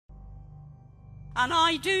And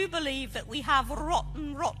I do believe that we have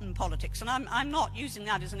rotten politics, and I'm not using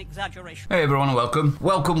that as an exaggeration. Hey everyone, and welcome.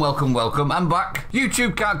 Welcome. I'm back.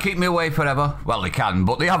 YouTube can't keep me away forever. Well, they can,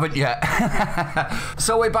 but they haven't yet.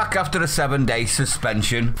 So we're back after a 7-day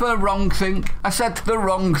suspension for wrong thing. I said the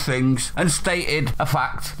wrong things and stated a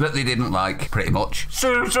fact that they didn't like, pretty much.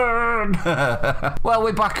 Susan! Well,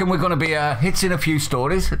 we're back and we're going to be hitting a few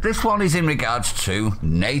stories. This one is in regards to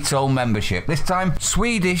NATO membership. This time,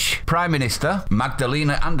 Swedish Prime Minister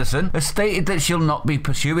Magdalena Andersson has stated that she'll not be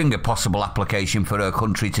pursuing a possible application for her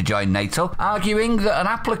country to join NATO, arguing that an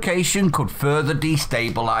application could further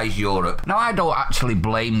destabilise Europe. Now, I don't actually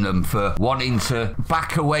blame them for wanting to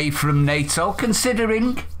back away from NATO,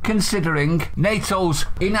 considering NATO's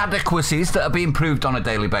inadequacies that are being proved on a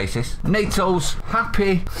daily basis, NATO's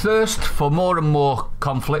happy thirst for more and more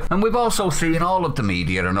conflict, and we've also seen all of the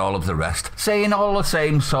media and all of the rest saying all the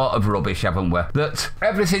same sort of rubbish, haven't we? That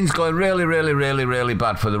everything's going really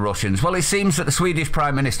bad for the Russians. Well, it seems that the Swedish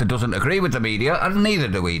Prime Minister doesn't agree with the media, and neither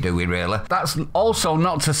do we really? That's also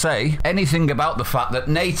not to say anything about the fact that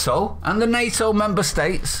NATO and the NATO member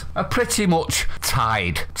states are pretty much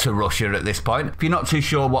tied to Russia at this point. If you're not too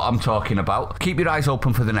sure what I'm talking about, keep your eyes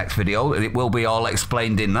open for the next video, and it will be all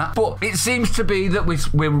explained in that. But it seems to be that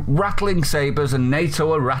we're rattling sabres, and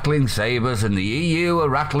NATO are rattling sabres, and the EU are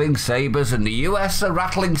rattling sabres, and the US are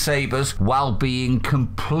rattling sabres, while being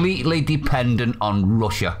completely dependent on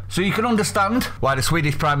Russia. So you can understand why the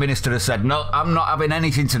Swedish Prime Minister has said, no, I'm not having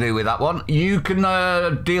anything to do with that one. You can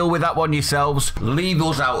deal with that one yourselves. Leave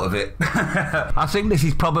us out of it. I think this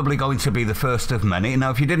is probably going to be the first of many.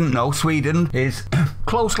 Now, if you didn't know, Sweden is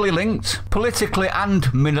closely linked politically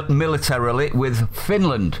and militarily with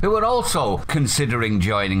Finland, who are also considering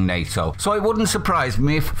joining NATO. So it wouldn't surprise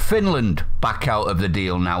me if Finland back out of the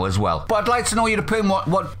deal now as well. But I'd like to know your opinion.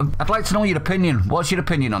 I'd like to know your opinion. What's your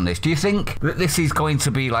opinion on this? Do you think that this is going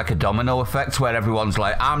to be like a domino effect where everyone's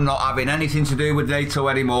like, I'm not having anything to do with NATO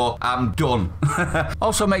anymore, I'm done?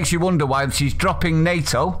 Also makes you wonder why she's dropping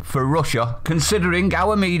NATO for Russia, considering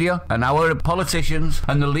our media and our politicians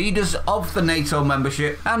and the leaders of the NATO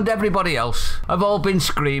membership and everybody else have all been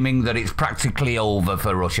screaming that it's practically over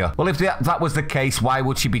for Russia. Well, if that was the case, why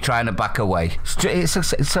would she be trying to back away?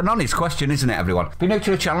 It's an honest question, isn't it, everyone? If you're new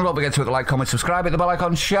to the channel, don't forget to hit the like, comment, subscribe, hit the bell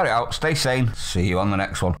icon, share it out, stay sane. See you on the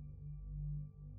next one.